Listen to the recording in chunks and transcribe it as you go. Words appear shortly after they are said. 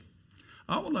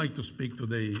I would like to speak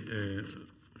today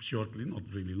shortly, not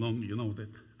really long. You know that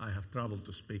I have trouble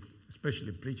to speak,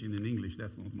 especially preaching in English.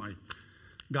 That's not my...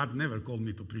 God never called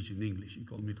me to preach in English. He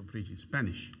called me to preach in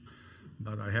Spanish.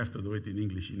 But I have to do it in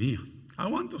English in here. I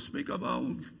want to speak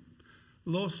about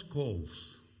lost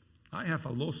calls. I have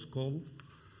a lost call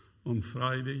on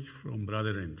Friday from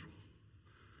Brother Andrew.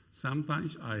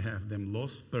 Sometimes I have them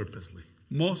lost purposely.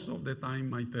 Most of the time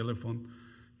my telephone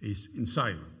is in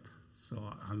silent. So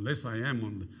unless I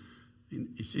am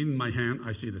it's in my hand,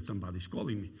 I see that somebody's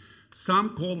calling me.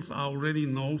 Some calls I already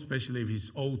know, especially if it's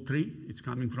 03, it's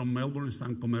coming from Melbourne,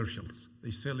 some commercials.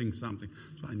 They're selling something,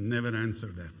 so I never answer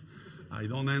that. I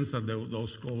don't answer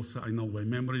those calls, I know by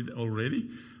memory already.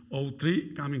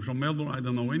 03 coming from Melbourne, I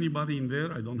don't know anybody in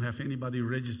there. I don't have anybody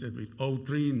registered with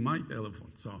 03 in my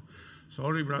telephone. So,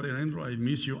 sorry, Brother Andrew, I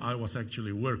miss you. I was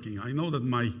actually working. I know that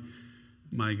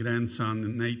my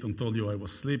grandson Nathan told you I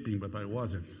was sleeping, but I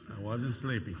wasn't. I wasn't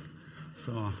sleeping.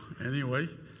 So anyway,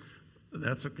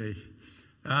 that's okay.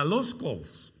 Lost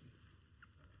calls.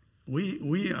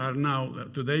 We are now,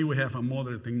 today we have a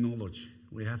modern technology.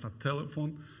 We have a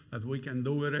telephone that we can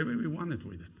do wherever we want it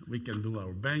with it. We can do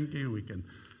our banking, we can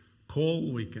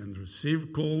call, we can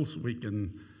receive calls, we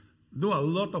can do a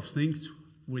lot of things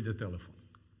with the telephone.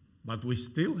 But we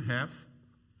still have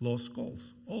lost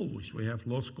calls. Always we have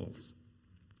lost calls.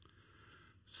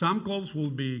 Some calls will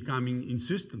be coming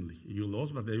insistently. You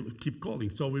lost, but they will keep calling.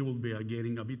 So we will be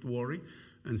getting a bit worried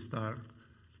and start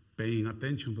paying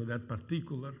attention to that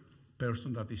particular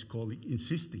person that is calling,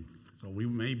 insisting. So we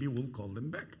maybe will call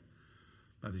them back.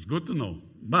 That is good to know.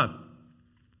 But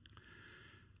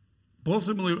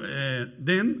possibly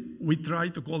then we try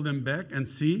to call them back and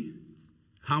see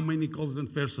how many calls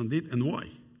that person did and why.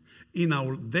 In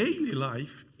our daily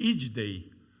life, each day,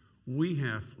 we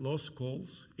have lost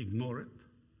calls, ignored,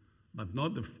 but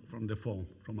not from the phone,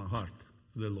 from our heart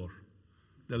to the Lord.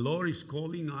 The Lord is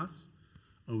calling us,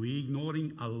 and we're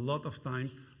ignoring a lot of time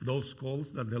those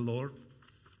calls that the Lord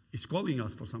is calling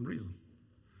us for some reason.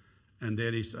 And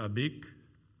there is a big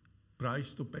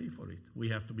price to pay for it. We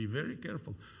have to be very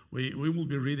careful. We will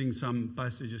be reading some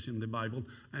passages in the Bible,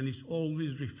 and it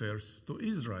always refers to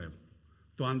Israel.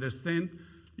 To understand,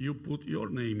 you put your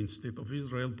name instead of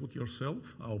Israel, put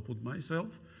yourself, I'll put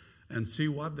myself, and see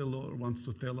what the Lord wants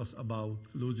to tell us about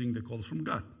losing the calls from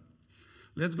God.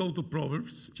 Let's go to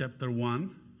Proverbs chapter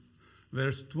 1,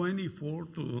 verse 24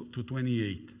 to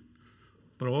 28.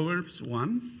 Proverbs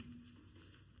 1,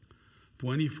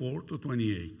 24 to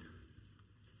 28.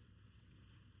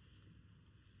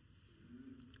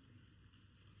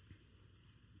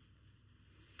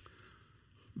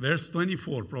 Verse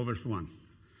 24, Proverbs 1.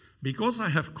 Because I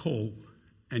have called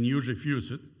and you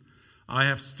refused it, I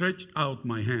have stretched out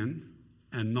my hand,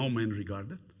 and no man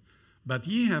regarded. But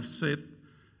ye have set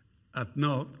at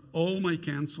naught all my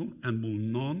counsel, and will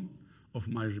none of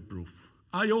my reproof.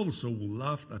 I also will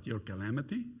laugh at your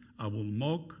calamity. I will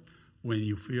mock when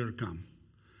your fear come.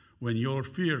 When your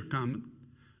fear come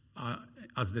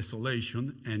as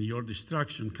desolation, and your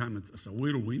destruction cometh as a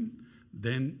whirlwind,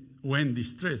 then when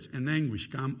distress and anguish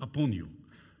come upon you,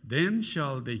 then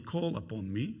shall they call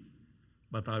upon me,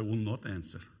 but I will not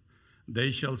answer.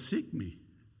 They shall seek me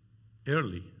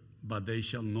early, but they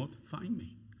shall not find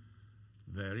me.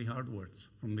 Very hard words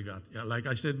from the God. Yeah, like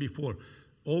I said before,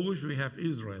 always we have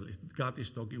Israel. God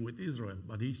is talking with Israel,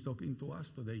 but he's talking to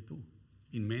us today too,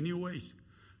 in many ways.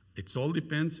 It all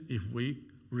depends if we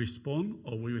respond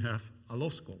or we have a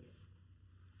lost call.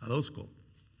 A lost call.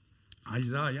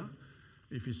 Isaiah,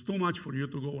 if it's too much for you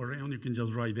to go around, you can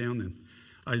just write down in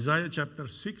Isaiah chapter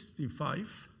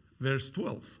 65, verse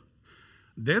 12.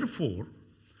 Therefore,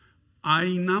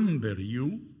 I number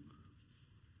you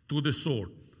to the sword,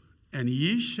 and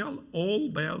ye shall all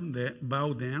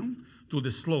bow down to the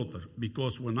slaughter,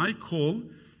 because when I called,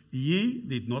 ye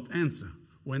did not answer.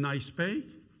 When I spake,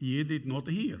 ye did not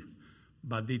hear,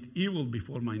 but did evil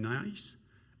before mine eyes,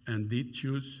 and did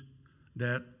choose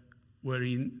that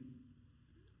wherein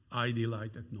I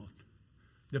delighted not.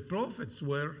 The prophets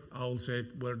were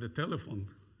the telephone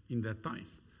in that time.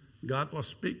 God was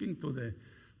speaking to the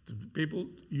people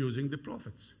using the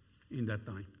prophets in that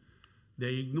time.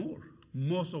 They ignore.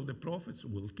 Most of the prophets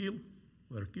were killed.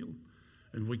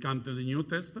 If we come to the New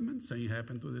Testament, same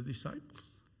happened to the disciples.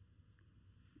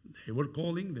 They were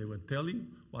calling, they were telling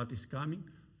what is coming,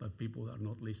 but people are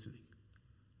not listening.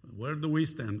 Where do we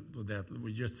stand to that?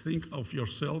 We just think of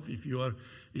yourself if you are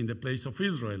in the place of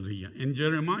Israel here. In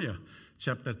Jeremiah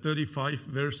chapter 35,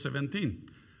 verse 17.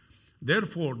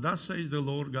 Therefore, thus says the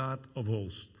Lord God of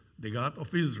hosts, the God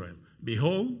of Israel,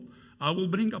 behold, I will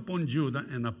bring upon Judah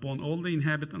and upon all the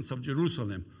inhabitants of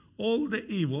Jerusalem all the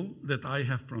evil that I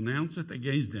have pronounced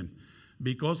against them,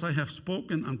 because I have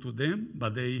spoken unto them,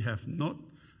 but they have not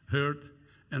heard,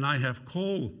 and I have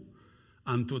called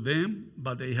unto them,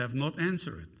 but they have not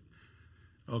answered.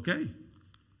 Okay?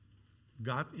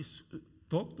 God is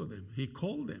talked to them. He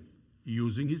called them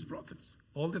using his prophets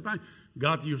all the time.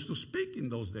 God used to speak in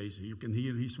those days. You can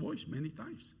hear his voice many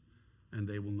times, and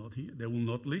they will not hear. They will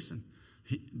not listen.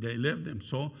 They left them.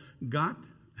 So God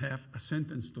have a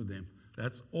sentence to them.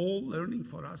 That's all learning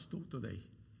for us too today.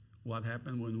 What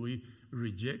happened when we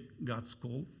reject God's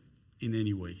call in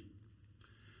any way.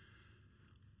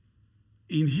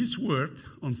 In his word,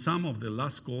 on some of the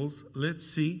last calls, let's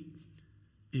see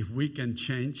if we can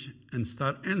change and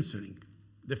start answering.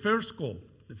 The first call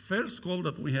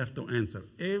that we have to answer,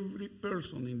 every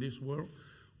person in this world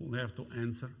will have to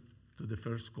answer to the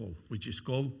first call, which is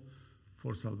called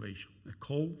for salvation, a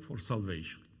call for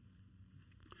salvation.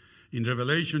 In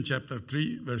Revelation chapter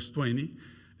 3, verse 20,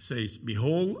 says,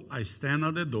 "Behold, I stand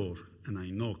at the door and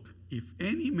I knock. If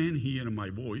any man hear my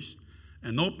voice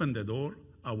and open the door,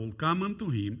 I will come unto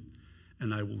him,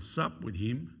 and I will sup with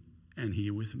him, and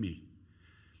he with me."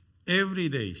 Every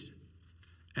day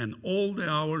and all the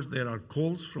hours there are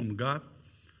calls from God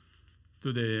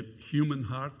to the human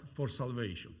heart for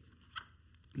salvation.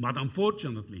 But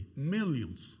unfortunately,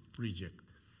 millions reject.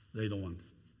 They don't want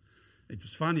it. It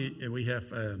was funny,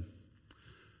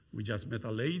 we just met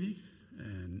a lady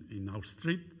and in our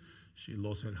street. She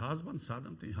lost her husband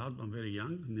suddenly. Husband very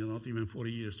young, not even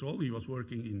 40 years old. He was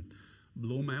working in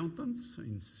Blue Mountains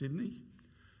in Sydney,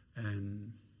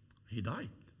 and he died.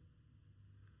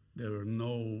 There were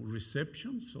no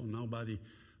receptions, so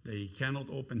they cannot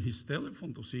open his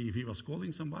telephone to see if he was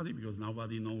calling somebody because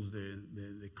nobody knows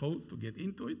the code to get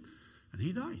into it. And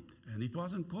he died, and it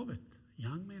wasn't COVID,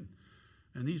 young man.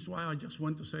 And this is why I just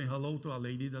went to say hello to a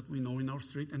lady that we know in our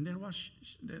street, and there was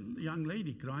the young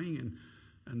lady crying,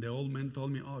 and the old man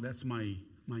told me, "Oh, that's my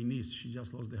niece. She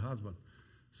just lost the husband."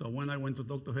 So when I went to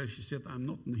talk to her, she said, "I'm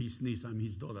not his niece, I'm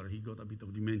his daughter. He got a bit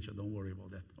of dementia, don't worry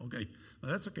about that." Okay,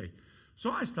 that's okay. So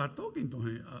I start talking to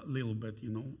her a little bit,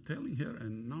 telling her,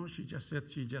 and now she just said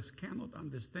she just cannot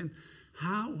understand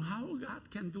how God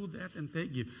can do that and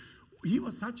take him. He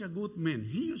was such a good man.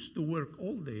 He used to work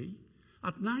all day.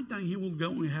 At night time, he will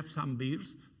go and have some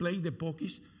beers, play the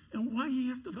pokies, and why he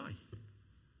have to die?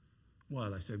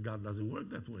 Well, I said, God doesn't work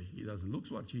that way. He doesn't look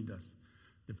what he does.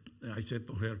 I said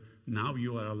to her, now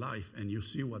you are alive and you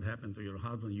see what happened to your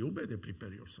husband. You better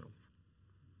prepare yourself.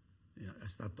 Yeah, I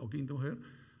start talking to her.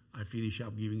 I finish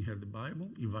up giving her the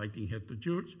Bible, inviting her to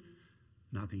church.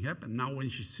 Nothing happened. Now when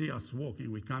she sees us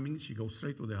walking, we're coming, she goes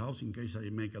straight to the house in case I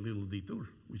make a little detour,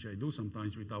 which I do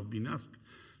sometimes without being asked.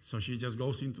 So she just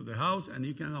goes into the house and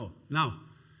you can know. Now,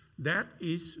 that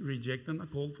is rejecting a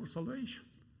call for salvation.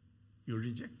 You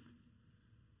reject.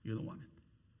 You don't want it.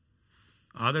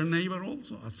 Other neighbor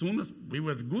also. As soon as we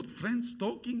were good friends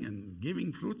talking and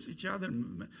giving fruits each other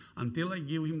until I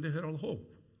give him the herald hope.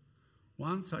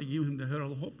 Once I give him the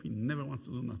herald hope, he never wants to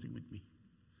do nothing with me.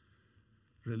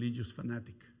 Religious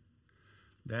fanatic.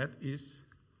 That is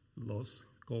lost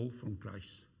call from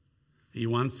Christ. He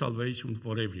wants salvation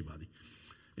for everybody.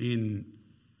 In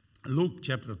Luke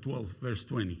chapter 12, verse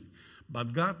 20,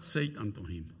 but God said unto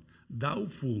him, Thou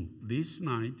fool, this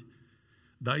night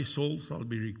thy soul shall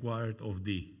be required of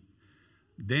thee.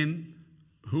 Then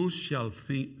whose shall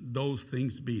those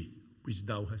things be which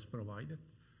thou hast provided?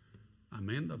 A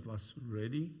man that was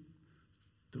ready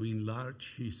to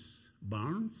enlarge his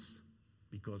barns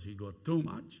because he got too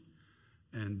much,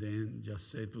 and then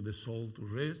just said to the soul to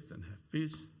rest and have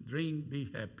feast, drink, be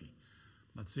happy.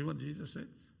 But see what Jesus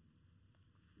says?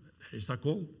 There is a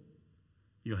call.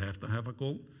 You have to have a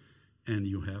call, and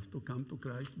you have to come to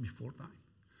Christ before time.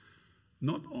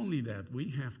 Not only that, we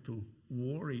have to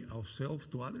worry ourselves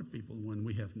to other people when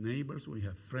we have neighbors, we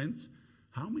have friends.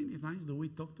 How many times do we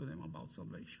talk to them about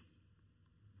salvation?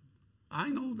 I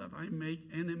know that I make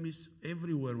enemies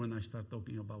everywhere when I start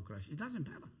talking about Christ. It doesn't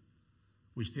matter.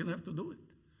 We still have to do it.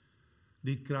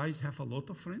 Did Christ have a lot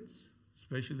of friends,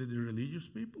 especially the religious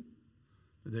people?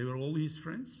 They were all his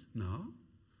friends? No.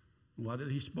 What did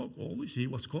he spoke? Always he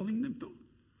was calling them to.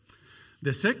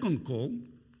 The second call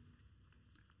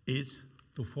is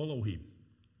to follow him.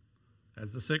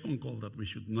 That's the second call that we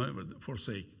should never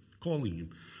forsake, calling him.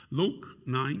 Luke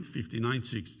 9, 59,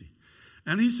 60.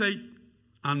 And he said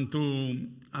unto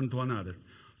another,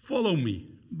 Follow me.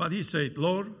 But he said,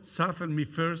 Lord, suffer me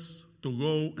first to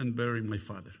go and bury my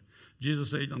father.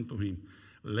 Jesus said unto him,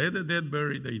 Let the dead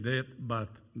bury their dead, but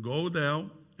go thou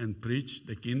and preach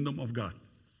the kingdom of God.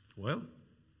 Well,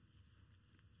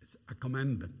 it's a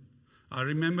commandment. I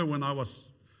remember when I was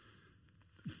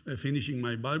finishing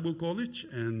my Bible college,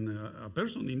 and a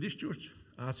person in this church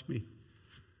asked me,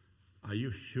 "Are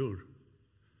you sure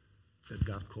that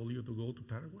God called you to go to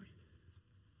Paraguay?"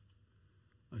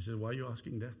 I said, "Why are you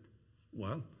asking that?"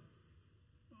 "Well,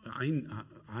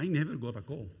 I never got a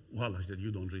call." "Well," I said,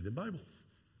 "you don't read the Bible.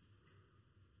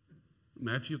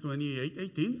 Matthew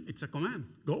 28:18, it's a command.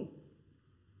 Go.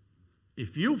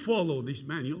 If you follow this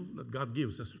manual that God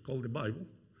gives us called the Bible,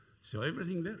 so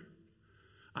everything there."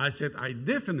 I said, "I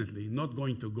definitely not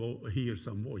going to go hear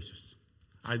some voices.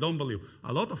 I don't believe."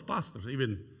 A lot of pastors,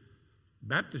 even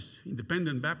Baptists,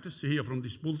 independent Baptists here from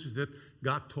this pulpit, said,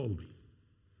 "God told me."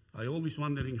 I always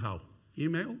wondering how.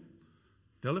 Email?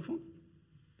 Telephone?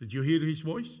 Did you hear his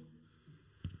voice?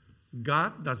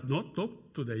 God does not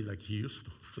talk today like he used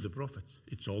to the prophets.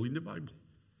 It's all in the Bible.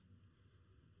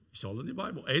 It's all in the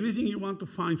Bible. Anything you want to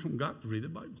find from God, read the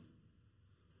Bible.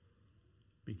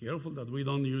 Be careful that we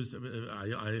don't use,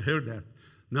 I heard that.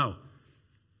 Now,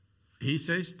 he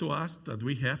says to us that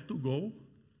we have to go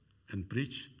and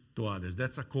preach to others.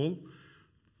 That's a call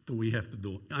that we have to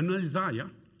do. In Isaiah,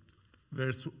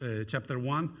 chapter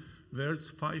 1, verse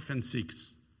 5 and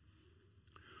 6.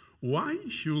 "Why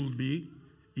should be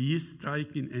ye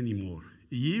striking any more?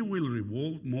 Ye will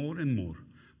revolt more and more.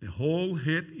 The whole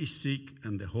head is sick,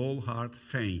 and the whole heart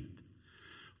faint.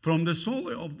 From the sole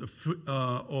of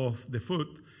the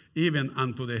foot even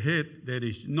unto the head there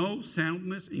is no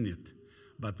soundness in it,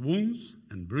 but wounds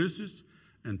and bruises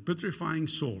and putrefying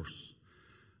sores.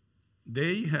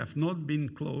 They have not been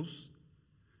closed,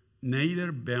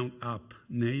 neither bound up,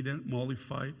 neither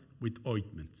mollified with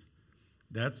ointment."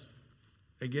 That's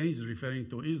again is referring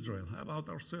to Israel. How about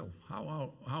ourselves?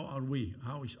 How are we?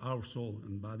 How is our soul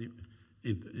and body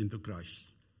into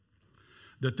Christ?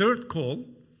 The third call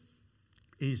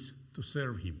is to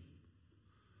serve him.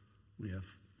 We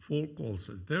have 4 calls.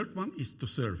 The third one is to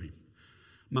serve him.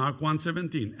 Mark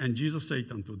 1:17, "And Jesus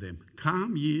said unto them,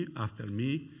 Come ye after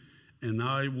me, and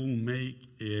I will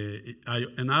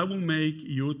make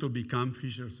you to become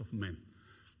fishers of men."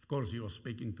 Of course, he was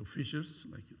speaking to fishers,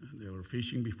 like they were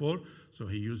fishing before, so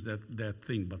he used that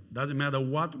thing. But doesn't matter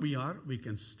what we are, we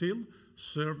can still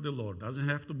serve the Lord. Doesn't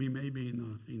have to be maybe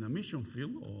in a mission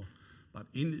field, but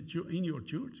in your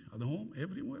church, at home,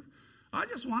 everywhere. I'm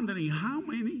just wondering how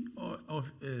many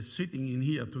of sitting in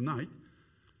here tonight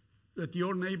that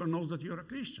your neighbor knows that you're a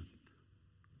Christian.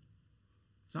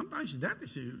 Sometimes that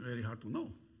is very hard to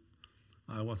know.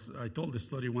 I told the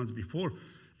story once before.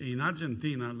 In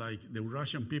Argentina, like the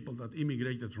Russian people that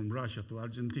immigrated from Russia to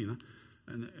Argentina,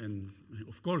 and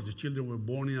of course the children were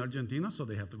born in Argentina, so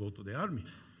they have to go to the army.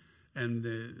 And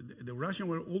the Russians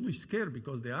were always scared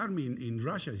because the army in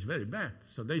Russia is very bad.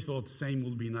 So they thought the same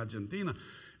would be in Argentina.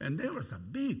 And there was a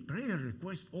big prayer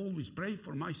request, always pray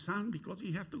for my son because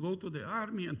he have to go to the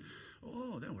army. And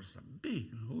there was a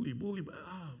big holy bully.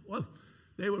 Well,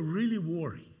 they were really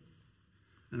worried.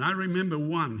 And I remember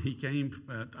one, he came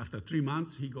after 3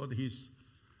 months, he got his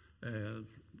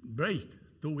break,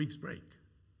 2 weeks break.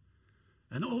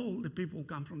 And all the people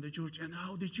come from the church, and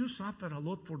how did you suffer a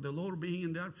lot for the Lord being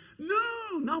in the army?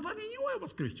 No, nobody knew I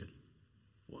was Christian.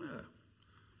 Well,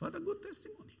 what a good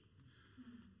testimony.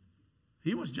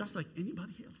 He was just like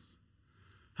anybody else.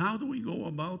 How do we go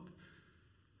about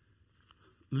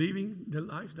living the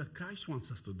life that Christ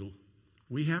wants us to do?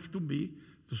 We have to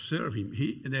serve him.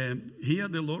 Here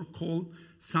the Lord called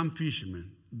some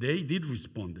fishermen. They did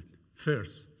respond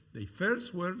first. They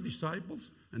first were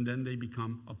disciples, and then they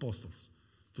become apostles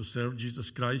to serve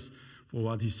Jesus Christ for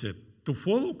what he said. To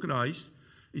follow Christ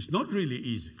is not really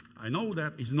easy. I know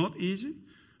that it's not easy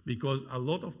because a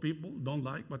lot of people don't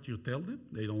like what you tell them.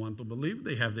 They don't want to believe.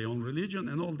 They have their own religion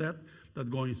and all that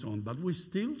goes on. But we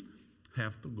still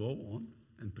have to go on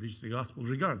and preach the gospel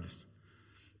regardless.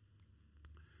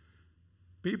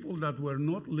 People that were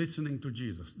not listening to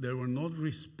Jesus, they were not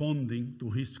responding to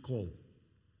his call.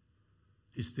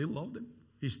 He still loved them.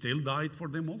 He still died for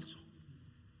them also.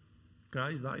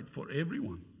 Christ died for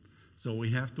everyone. So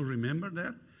we have to remember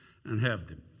that and have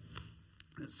them.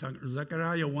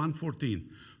 Zechariah 1:14.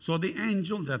 So the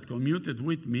angel that commuted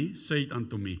with me said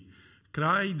unto me,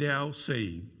 Cry thou,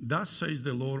 saying, Thus says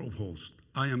the Lord of hosts,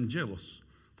 I am jealous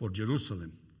for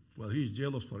Jerusalem. Well, he is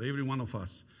jealous for every one of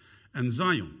us. And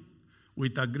Zion,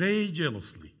 with a great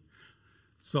jealousy.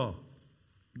 So,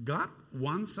 God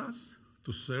wants us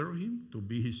to serve him, to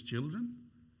be his children,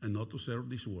 and not to serve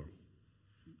this world.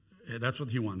 That's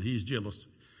what he wants. He is jealous.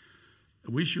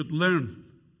 We should learn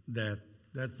that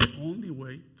that's the only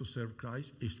way to serve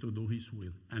Christ is to do his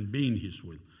will and be in his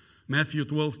will. Matthew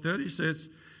 12:30 says,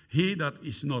 He that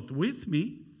is not with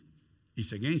me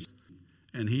is against me,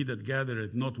 and he that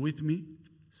gathereth not with me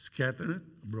scattered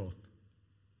abroad.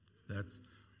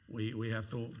 We have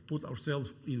to put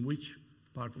ourselves in which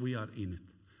part we are in it,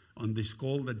 on this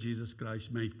call that Jesus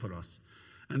Christ made for us.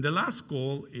 And the last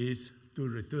call is to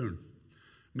return.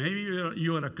 Maybe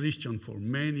you are a Christian for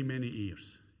many, many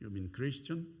years. You've been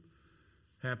Christian,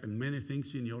 happened many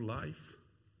things in your life.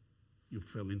 You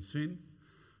fell in sin.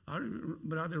 I remember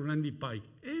Brother Randy Pike,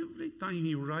 every time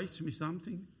he writes me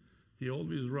something, he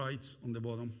always writes on the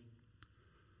bottom,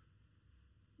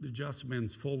 the just man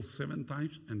falls 7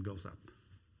 times and goes up.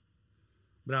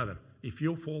 Brother, if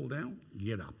you fall down,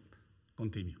 get up.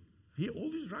 Continue. He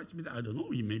always writes me that. I don't know,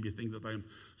 he maybe think that I'm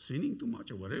sinning too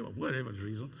much or whatever the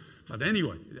reason. But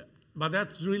anyway, but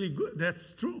that's really good.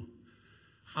 That's true.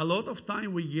 A lot of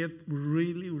time we get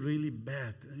really, really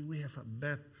bad. We have a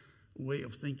bad way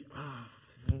of thinking,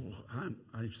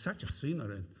 I'm such a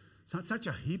sinner and such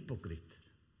a hypocrite.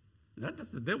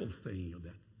 That's the devil saying you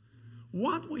that.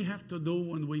 What we have to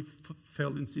do when we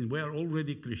fell in sin, we are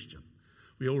already Christian.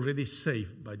 We are already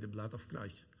saved by the blood of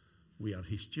Christ. We are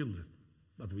his children,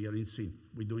 but we are in sin.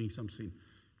 We're doing some sin.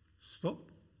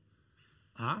 Stop,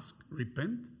 ask,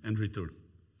 repent, and return.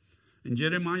 In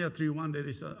Jeremiah 3:1, there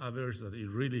is a verse that is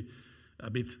really a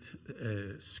bit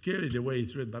scary the way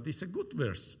it's read, but it's a good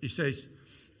verse. It says,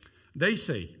 they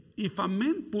say, if a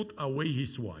man put away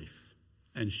his wife,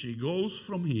 and she goes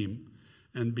from him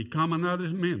and become another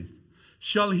man,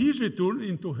 shall he return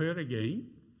into her again?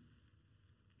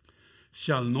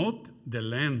 Shall not the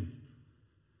land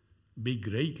be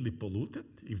greatly polluted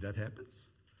if that happens?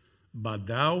 But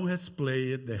thou hast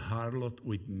played the harlot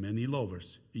with many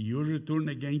lovers. You return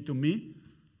again to me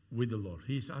with the Lord.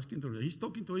 He's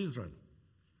talking to Israel.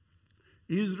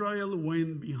 Israel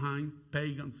went behind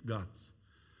pagans' gods.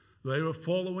 They were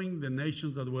following the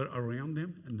nations that were around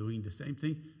them and doing the same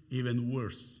thing, even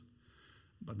worse.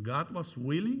 But God was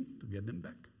willing to get them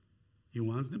back. He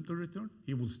wants them to return.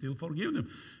 He will still forgive them.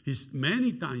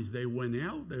 Many times they went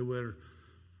out, they were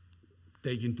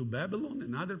taken to Babylon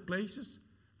and other places,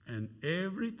 and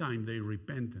every time they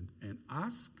repented and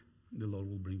asked, the Lord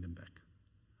will bring them back.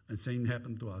 And same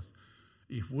happened to us.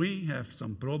 If we have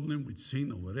some problem with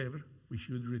sin or whatever, we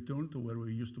should return to where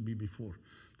we used to be before.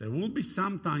 There will be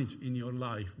some times in your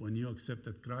life when you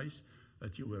accepted Christ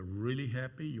that you were really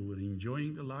happy, you were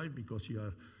enjoying the life because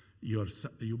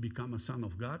you become a son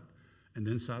of God, and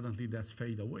then suddenly that's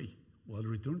fade away. Well,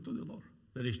 return to the Lord.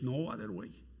 There is no other way.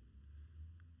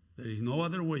 There is no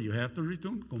other way. You have to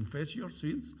return, confess your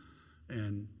sins,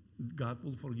 and God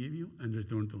will forgive you and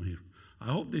return to Him. I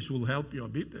hope this will help you a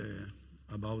bit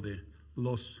about the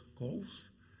lost calls,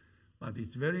 but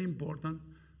it's very important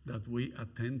that we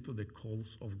attend to the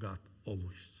calls of God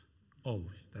always.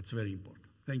 Always. That's very important.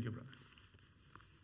 Thank you, brother.